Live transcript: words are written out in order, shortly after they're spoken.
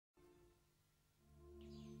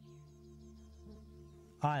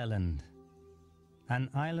Ireland, an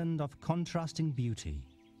island of contrasting beauty.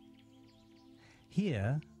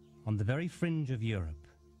 Here, on the very fringe of Europe,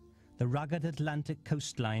 the rugged Atlantic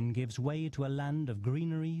coastline gives way to a land of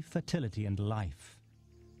greenery, fertility and life.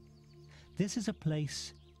 This is a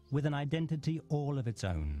place with an identity all of its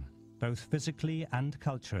own, both physically and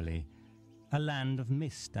culturally, a land of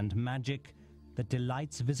mist and magic that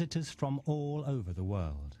delights visitors from all over the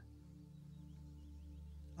world.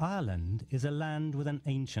 Ireland is a land with an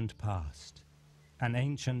ancient past, an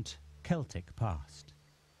ancient Celtic past.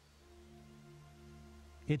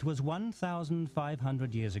 It was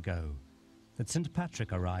 1,500 years ago that St.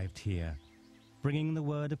 Patrick arrived here, bringing the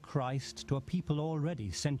word of Christ to a people already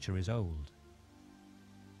centuries old.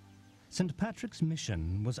 St. Patrick's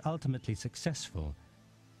mission was ultimately successful,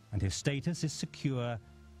 and his status is secure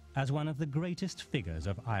as one of the greatest figures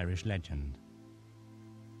of Irish legend.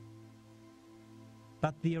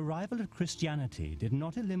 But the arrival of Christianity did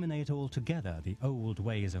not eliminate altogether the old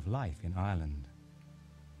ways of life in Ireland.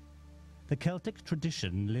 The Celtic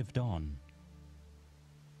tradition lived on.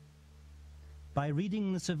 By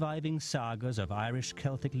reading the surviving sagas of Irish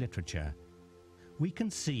Celtic literature, we can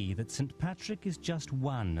see that St. Patrick is just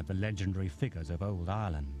one of the legendary figures of old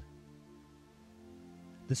Ireland.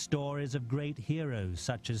 The stories of great heroes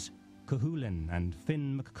such as Cuchulainn and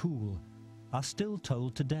Finn MacCool are still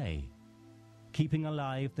told today, keeping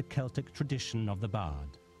alive the Celtic tradition of the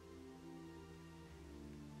bard.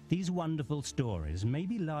 These wonderful stories may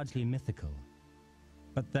be largely mythical,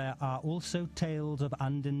 but there are also tales of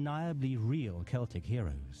undeniably real Celtic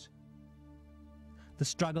heroes. The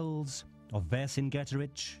struggles of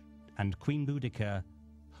Vercingetorix and Queen Boudicca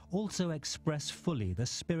also express fully the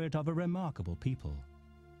spirit of a remarkable people.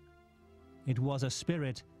 It was a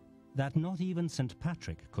spirit that not even St.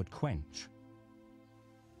 Patrick could quench.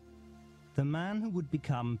 The man who would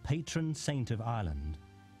become patron saint of Ireland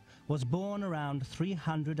was born around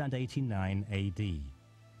 389 AD,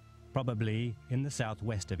 probably in the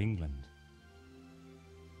southwest of England.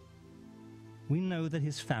 We know that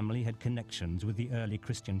his family had connections with the early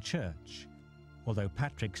Christian church, although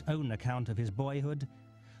Patrick's own account of his boyhood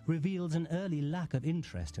reveals an early lack of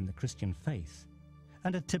interest in the Christian faith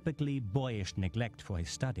and a typically boyish neglect for his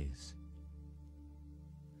studies.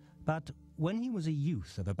 But when he was a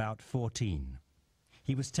youth of about 14,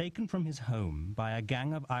 he was taken from his home by a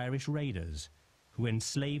gang of Irish raiders who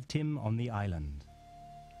enslaved him on the island.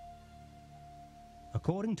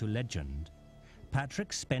 According to legend,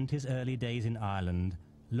 Patrick spent his early days in Ireland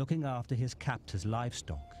looking after his captors'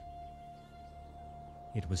 livestock.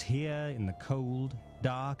 It was here in the cold,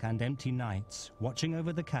 dark and empty nights, watching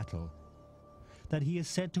over the cattle, that he is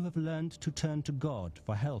said to have learned to turn to God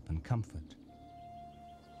for help and comfort.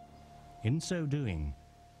 In so doing,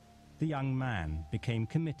 the young man became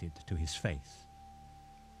committed to his faith.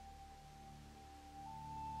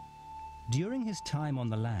 During his time on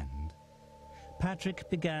the land, Patrick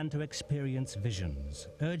began to experience visions,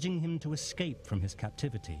 urging him to escape from his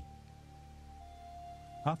captivity.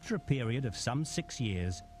 After a period of some 6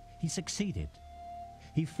 years, he succeeded.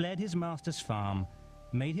 He fled his master's farm,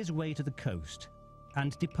 made his way to the coast,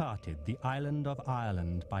 and departed the island of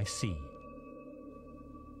Ireland by sea.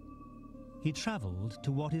 He travelled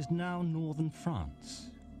to what is now northern France,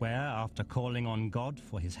 where, after calling on God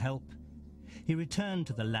for his help, he returned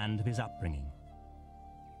to the land of his upbringing.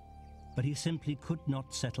 But he simply could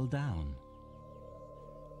not settle down.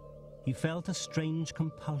 He felt a strange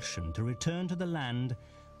compulsion to return to the land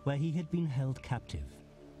where he had been held captive,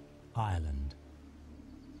 Ireland.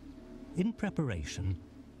 In preparation,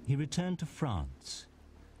 he returned to France,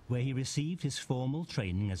 where he received his formal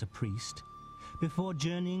training as a priest before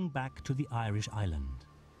journeying back to the Irish island.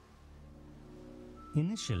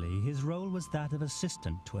 Initially, his role was that of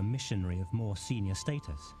assistant to a missionary of more senior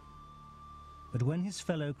status. But when his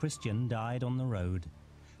fellow Christian died on the road,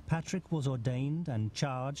 Patrick was ordained and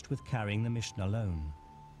charged with carrying the mission alone.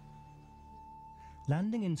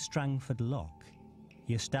 Landing in Strangford Lough,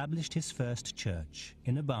 he established his first church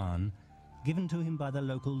in a barn given to him by the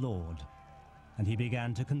local lord, and he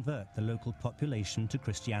began to convert the local population to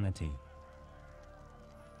Christianity.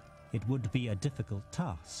 It would be a difficult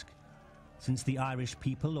task, since the Irish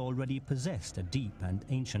people already possessed a deep and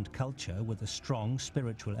ancient culture with a strong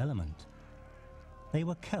spiritual element. They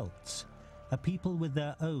were Celts, a people with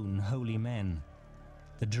their own holy men,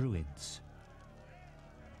 the Druids.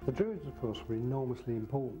 The Druids, of course, were enormously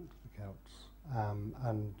important to the Celts,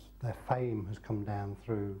 and their fame has come down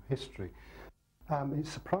through history. It's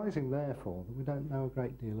surprising, therefore, that we don't know a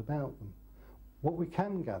great deal about them. What we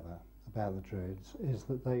can gather about the Druids is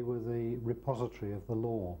that they were the repository of the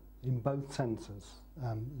law, in both senses.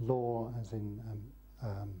 Law as in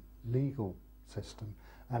legal system,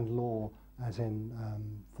 and law as in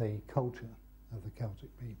the culture of the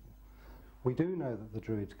Celtic people. We do know that the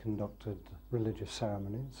Druids conducted religious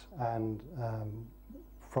ceremonies, and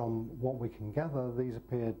from what we can gather, these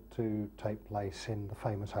appeared to take place in the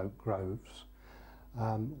famous oak groves.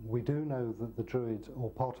 We do know that the Druids, or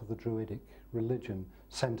part of the Druidic religion,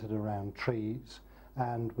 centred around trees,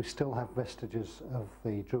 and we still have vestiges of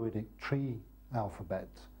the Druidic tree alphabet,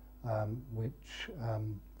 which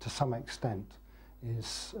to some extent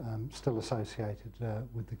is still associated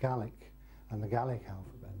with the Gaelic and the Gaelic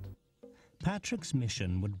alphabet. Patrick's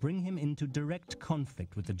mission would bring him into direct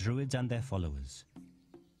conflict with the Druids and their followers.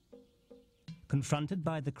 Confronted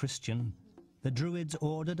by the Christian, the Druids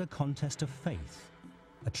ordered a contest of faith,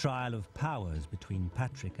 a trial of powers between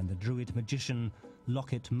Patrick and the Druid magician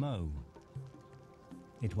Lochit Moe.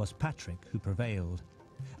 It was Patrick who prevailed,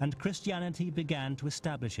 and Christianity began to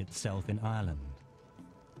establish itself in Ireland.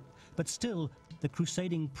 But still, the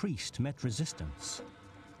crusading priest met resistance,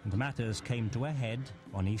 and matters came to a head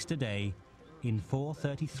on Easter Day in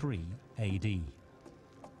 433 AD.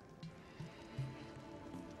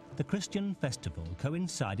 The Christian festival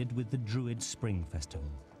coincided with the Druid Spring Festival.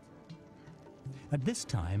 At this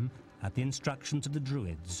time, at the instructions of the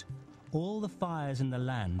Druids, all the fires in the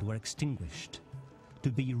land were extinguished,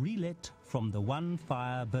 to be relit from the one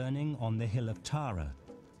fire burning on the hill of Tara,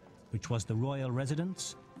 which was the royal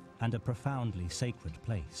residence and a profoundly sacred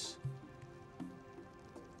place.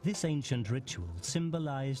 This ancient ritual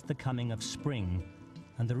symbolized the coming of spring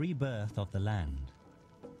and the rebirth of the land.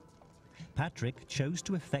 Patrick chose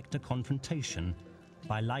to effect a confrontation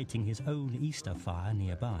by lighting his own Easter fire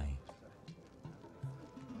nearby.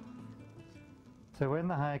 So when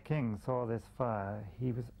the High King saw this fire,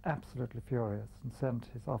 he was absolutely furious and sent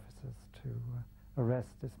his officers to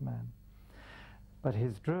arrest this man. But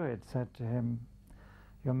his druid said to him,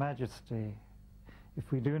 "Your Majesty,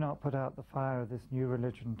 if we do not put out the fire of this new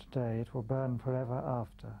religion today, it will burn forever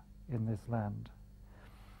after in this land."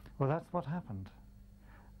 Well, that's what happened.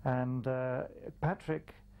 And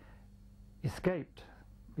Patrick escaped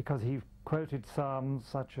because he quoted psalms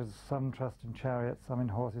such as "Some trust in chariots, some in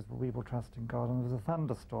horses, but we will trust in God." And there was a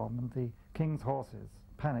thunderstorm, and the king's horses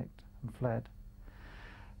panicked and fled.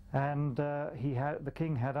 And the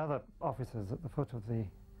king had other officers at the foot of the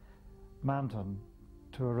mountain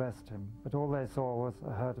to arrest him, but all they saw was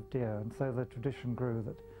a herd of deer, and so the tradition grew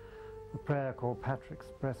that the prayer called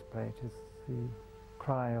Patrick's breastplate is the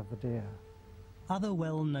cry of the deer. Other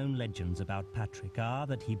well-known legends about Patrick are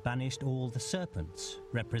that he banished all the serpents,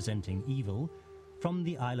 representing evil, from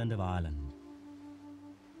the island of Ireland.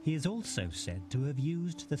 He is also said to have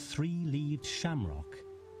used the three-leaved shamrock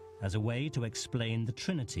as a way to explain the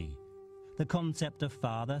Trinity, the concept of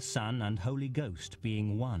Father, Son, and Holy Ghost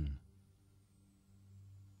being one.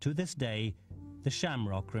 To this day, the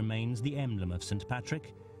shamrock remains the emblem of St.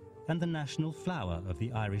 Patrick and the national flower of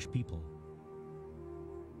the Irish people.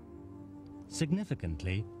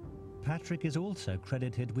 Significantly, Patrick is also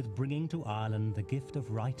credited with bringing to Ireland the gift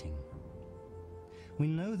of writing. We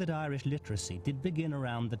know that Irish literacy did begin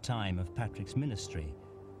around the time of Patrick's ministry,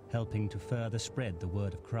 helping to further spread the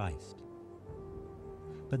word of Christ.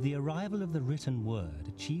 But the arrival of the written word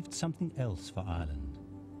achieved something else for Ireland.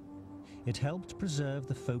 It helped preserve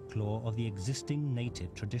the folklore of the existing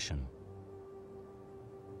native tradition.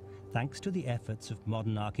 Thanks to the efforts of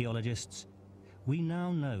modern archaeologists, we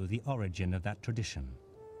now know the origin of that tradition.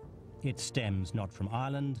 It stems not from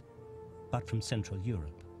Ireland, but from Central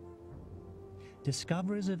Europe.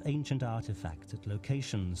 Discoveries of ancient artifacts at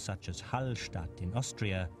locations such as Hallstatt in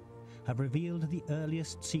Austria have revealed the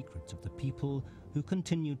earliest secrets of the people who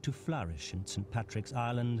continued to flourish in St. Patrick's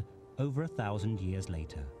Island over 1,000 years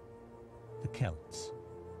later, the Celts.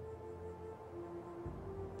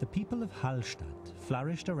 The people of Hallstatt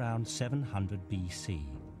flourished around 700 BC,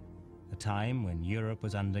 a time when Europe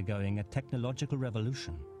was undergoing a technological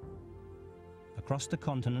revolution. Across the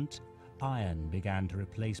continent, iron began to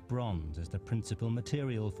replace bronze as the principal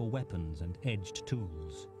material for weapons and edged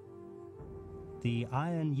tools. The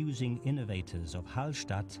iron-using innovators of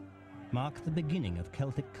Hallstatt mark the beginning of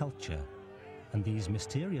Celtic culture, and these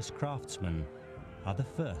mysterious craftsmen are the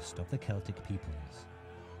first of the Celtic peoples.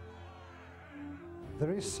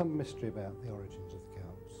 There is some mystery about the origins of the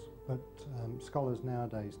Celts, but scholars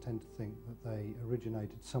nowadays tend to think that they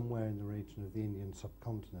originated somewhere in the region of the Indian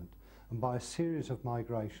subcontinent, and by a series of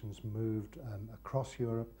migrations moved across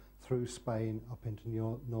Europe, through Spain, up into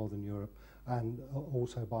northern Europe, and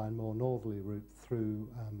also by a more northerly route through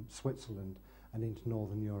Switzerland and into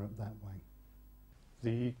northern Europe that way.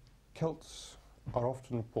 The Celts are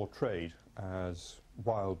often portrayed as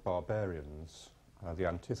wild barbarians, the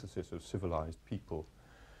antithesis of civilized people.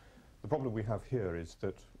 The problem we have here is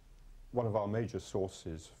that one of our major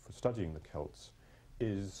sources for studying the Celts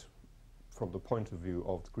is from the point of view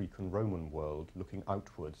of the Greek and Roman world, looking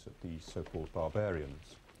outwards at these so-called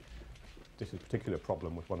barbarians. This is a particular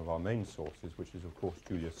problem with one of our main sources, which is, of course,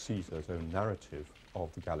 Julius Caesar's own narrative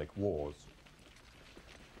of the Gallic Wars.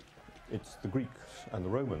 It's the Greeks and the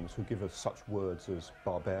Romans who give us such words as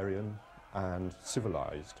barbarian and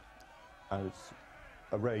civilized, as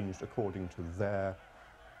arranged according to their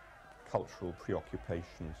cultural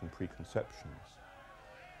preoccupations and preconceptions.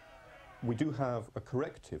 We do have a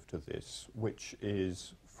corrective to this, which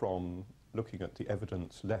is from looking at the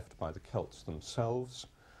evidence left by the Celts themselves,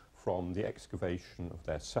 from the excavation of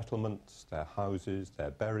their settlements, their houses,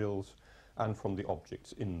 their burials, and from the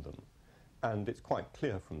objects in them. And it's quite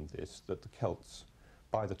clear from this that the Celts,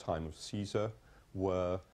 by the time of Caesar, were